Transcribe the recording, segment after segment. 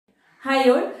Hi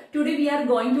all, today we are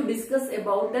going to discuss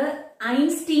about the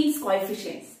Einstein's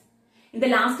coefficients. In the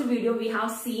last video we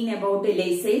have seen about the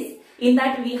lasers. In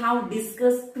that we have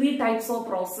discussed three types of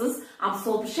process: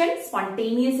 absorption,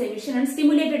 spontaneous emission and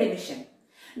stimulated emission.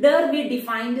 There we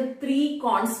defined three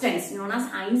constants known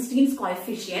as Einstein's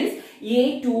coefficients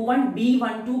A21,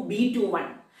 B12, B21.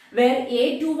 Where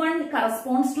A21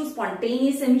 corresponds to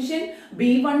spontaneous emission,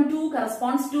 B12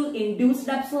 corresponds to induced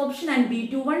absorption and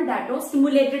B21 that was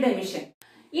stimulated emission.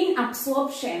 In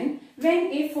absorption,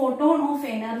 when a photon of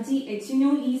energy h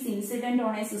nu is incident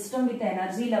on a system with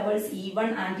energy levels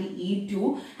E1 and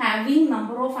E2 having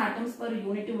number of atoms per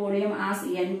unit volume as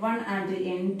N1 and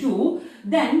N2,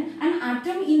 then an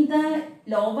atom in the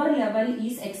lower level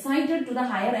is excited to the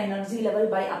higher energy level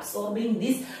by absorbing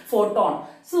this photon.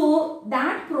 So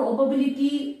that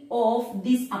probability of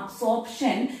this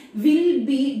absorption will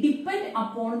be depend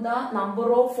upon the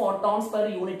number of photons per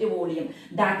unit volume.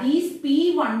 That is,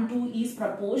 P12 is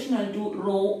proportional to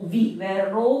rho V,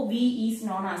 where rho V is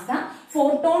known as the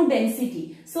photon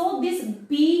density. So this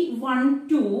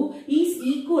P12 is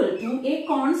equal to a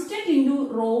constant into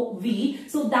rho V.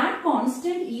 So that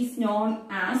constant is known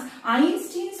as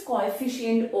Einstein's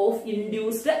coefficient of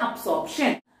induced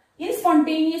absorption. In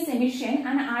spontaneous emission,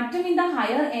 an atom in the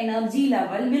higher energy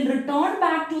level will return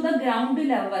back to the ground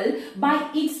level by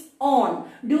its own.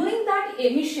 During that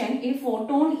emission, a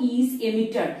photon is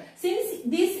emitted. Since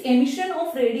this emission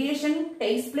of radiation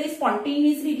takes place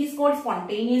spontaneously, it is called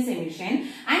spontaneous emission,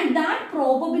 and that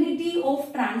probability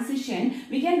of transition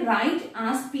we can write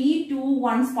as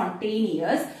P21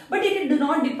 spontaneous, but it do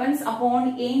not depends upon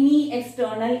any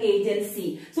external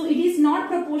agency. So it is not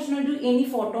proportional to any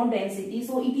photon density.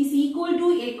 So it is equal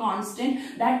to a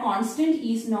constant. That constant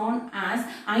is known as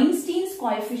Einstein's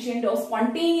coefficient of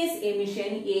spontaneous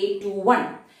emission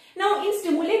A21. Now in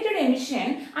stimulated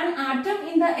emission, an atom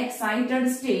in the excited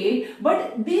state,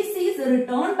 but this is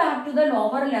returned back to the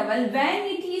lower level when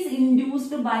it is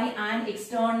induced by an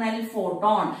external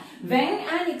photon. When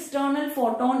an external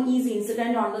photon is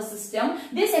incident on the system,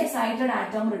 this excited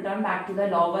atom return back to the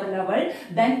lower level.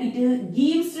 Then it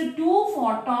gives two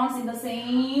photons in the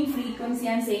same frequency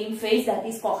and same phase, that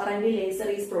is coherently laser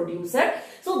is produced.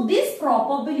 So this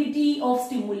probability of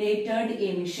stimulated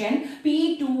emission,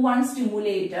 P21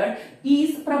 stimulated,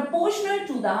 is proportional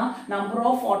to the number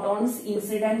of photons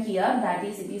incident here, that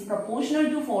is, it is proportional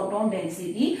to photon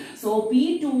density. So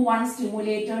P21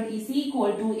 stimulated is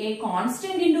equal to a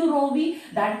constant into rho V.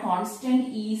 That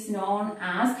constant is known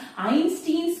as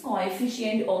Einstein's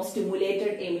coefficient of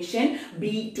stimulated emission,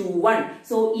 B21.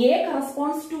 So A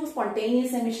corresponds to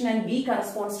spontaneous emission and B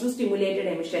corresponds to stimulated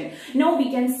emission. Now we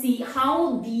can see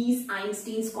how these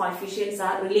Einstein's coefficients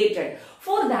are related.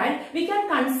 For that, we can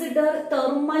consider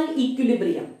thermal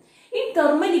equilibrium. In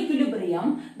thermal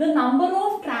equilibrium, the number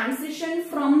of transition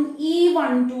from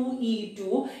E1 to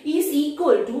E2 is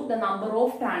equal to the number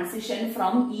of transition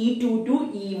from E2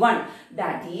 to E1.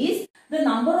 That is, the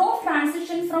number of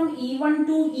transition from E1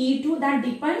 to E2 that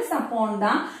depends upon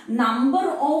the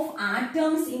number of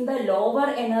atoms in the lower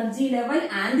energy level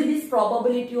and this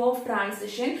probability of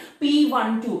transition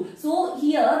P12. So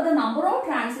here the number of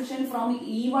transition from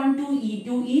E1 to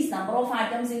E2 is number of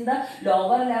atoms in the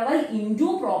lower level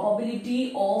into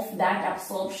probability of that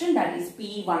absorption, that is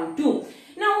P12.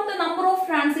 Now the number of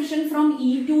transition from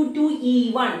E2 to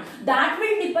E1, that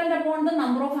will depend upon the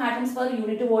number of atoms per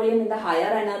unit volume in the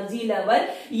higher energy level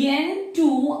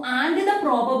N2 and the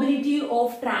probability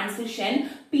of transition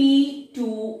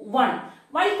P21.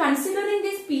 While considering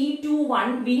this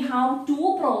P21, we have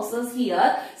two processes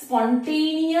here,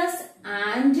 spontaneous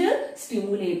and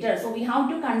stimulated. So we have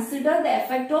to consider the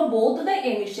effect of both the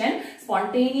emission,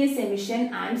 spontaneous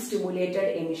emission and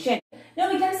stimulated emission.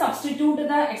 Now we can substitute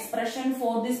the expression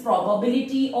for this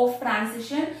probability of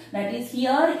transition, that is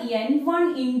here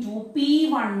N1 into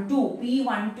P12.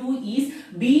 P12 is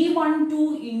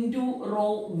B12 into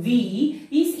rho V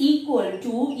is equal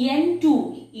to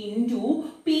N2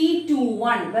 into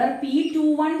P21, where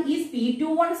P21 is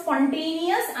P21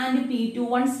 spontaneous and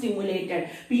P21 stimulated.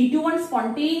 P21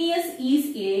 spontaneous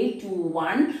is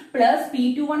A21 plus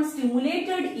P21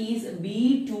 stimulated is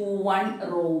B21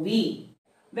 rho V,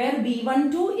 where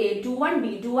B12,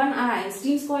 A21, B21 are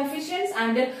Einstein's coefficients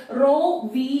and rho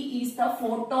V is the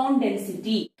photon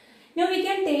density. Now we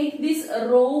can take this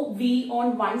rho V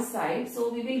on one side. So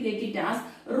we will get it as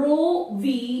rho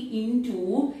V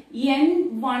into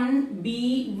N1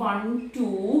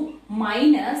 B12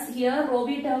 minus, here rho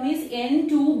V term is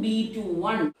N2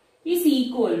 B21 is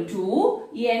equal to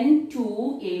N2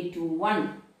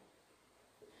 A21.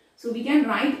 So we can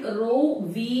write rho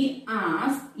V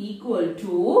as equal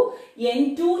to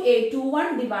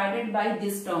N2A21 divided by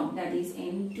this term, that is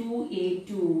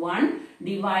N2A21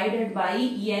 divided by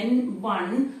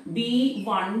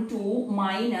N1B12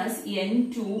 minus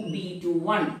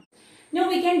N2B21. Now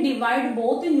we can divide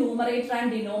both the numerator and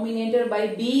denominator by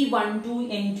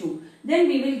B12N2. Then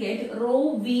we will get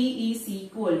rho V is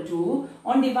equal to,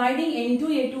 on dividing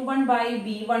N2A21 by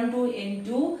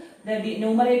B12N2, the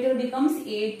numerator becomes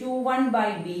A21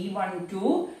 by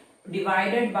B12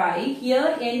 divided by,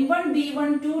 here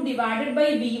N1B12 divided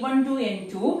by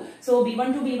B12N2. So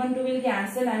B12 will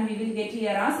cancel and we will get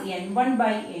here as N1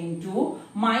 by N2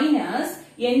 minus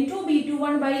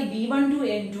N2B21 by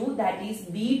B12N2, that is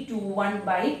B21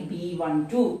 by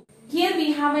B12. Here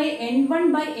we have a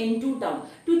N1 by N2 term.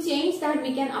 To change that,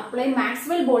 we can apply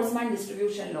Maxwell-Boltzmann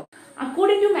distribution law.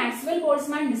 According to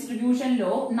Maxwell-Boltzmann distribution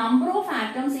law, number of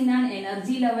atoms in an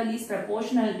energy level is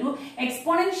proportional to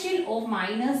exponential of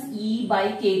minus E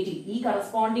by kT. E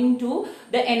corresponding to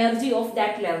the energy of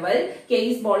that level. K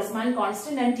is Boltzmann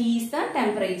constant and T is the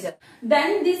temperature.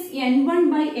 Then this N1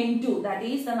 by N2, that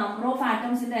is the number of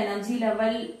atoms in the energy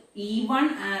level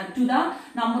E1 to the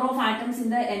number of atoms in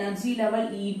the energy level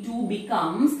E2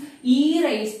 becomes E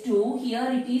raised to, here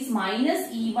it is minus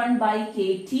E1 by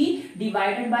kT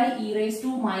divided by E raised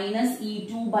to minus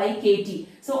E2 by kT.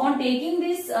 So on taking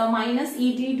this minus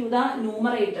ET to the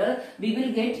numerator, we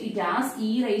will get it as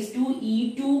E raised to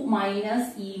E2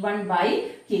 minus E1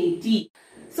 by kT.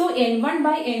 So N1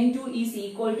 by N2 is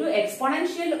equal to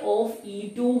exponential of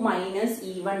E2 minus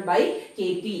E1 by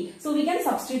kT. So we can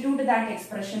substitute that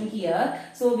expression here.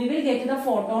 So we will get the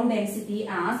photon density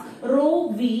as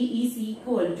rho V is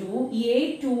equal to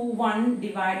A21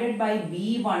 divided by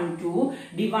B12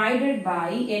 divided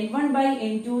by N1 by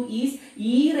N2 is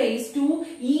E raised to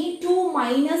E2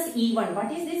 minus E1.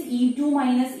 What is this E2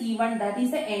 minus E1? That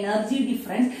is the energy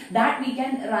difference that we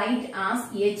can write as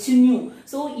h nu.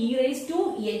 So E raised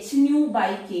to h nu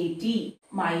by kT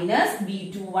minus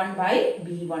B21 by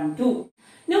B12.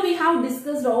 Now we have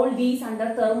discussed all these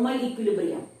under thermal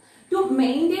equilibrium. To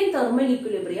maintain thermal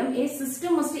equilibrium, a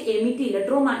system must emit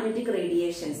electromagnetic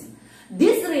radiations.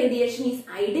 This radiation is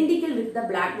identical with the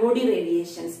black body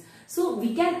radiations. So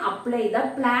we can apply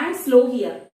the Planck's law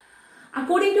here.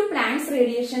 According to Planck's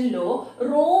radiation law,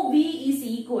 rho V is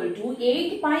equal to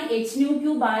 8 pi h nu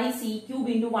cube by c cube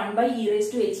into 1 by e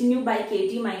raised to h nu by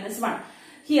kT minus 1.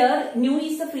 Here, nu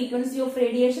is the frequency of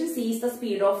radiation, c is the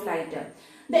speed of light.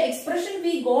 The expression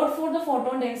we got for the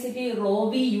photon density rho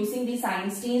V using this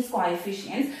Einstein's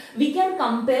coefficients, we can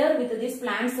compare with this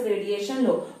Planck's radiation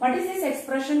law. What is this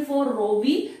expression for rho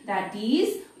V? That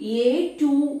is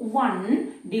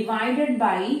A21 divided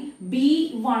by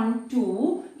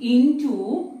B12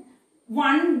 into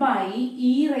 1 by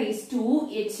e raised to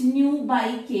h nu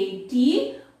by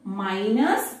kT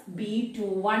minus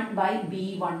B21 by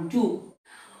B12.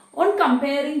 On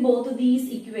comparing both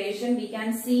these equations, we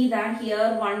can see that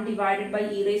here 1 divided by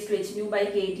e raised to h nu by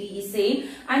kT is same,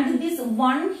 and this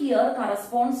 1 here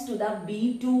corresponds to the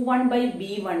B21 by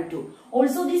B12.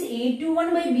 Also this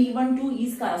A21 by B12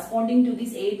 is corresponding to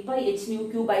this 8 by h nu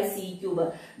cube by c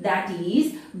cube. That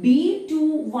is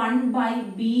B21 by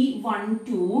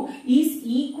B12 is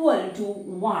equal to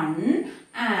 1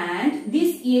 and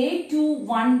this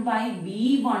A21 by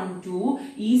B12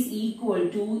 is equal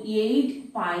to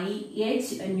 8 pi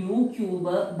h nu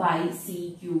cube by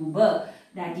c cube.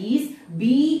 That is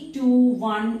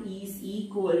B21 is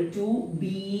equal to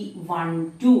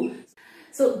B12.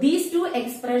 So these two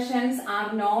expressions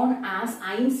are known as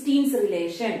Einstein's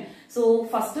relation. So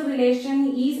first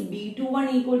relation is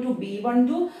B21 equal to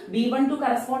B12, B12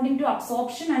 corresponding to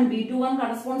absorption and B21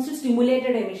 corresponds to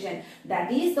stimulated emission. That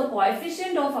is, the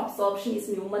coefficient of absorption is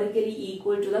numerically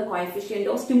equal to the coefficient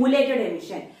of stimulated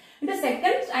emission. In the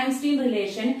second Einstein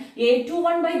relation,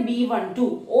 A21 by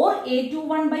B12 or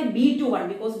A21 by B21,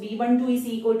 because B12 is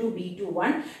equal to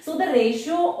B21. So the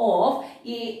ratio of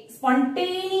a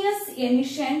spontaneous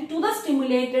emission to the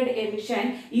stimulated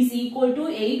emission is equal to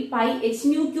 8 pi h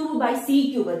nu cube by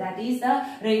c cube. That is, the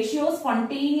ratio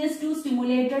spontaneous to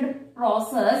stimulated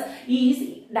process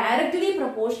is directly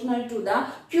proportional to the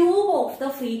cube of the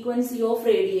frequency of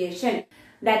radiation.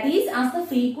 That is, as the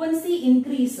frequency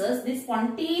increases, the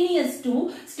spontaneous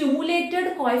to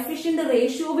stimulated coefficient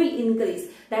ratio will increase.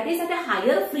 That is, at a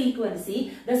higher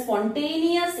frequency, the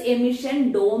spontaneous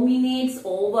emission dominates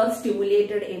over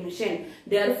stimulated emission.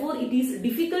 Therefore, it is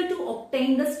difficult to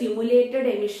obtain the stimulated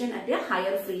emission at a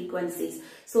higher frequencies.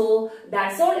 So,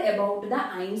 that's all about the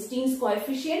Einstein's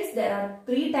coefficients. There are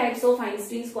three types of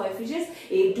Einstein's coefficients,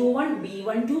 A21,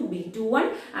 B12,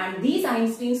 B21, and these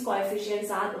Einstein's coefficients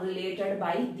are related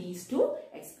by these two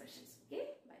expressions.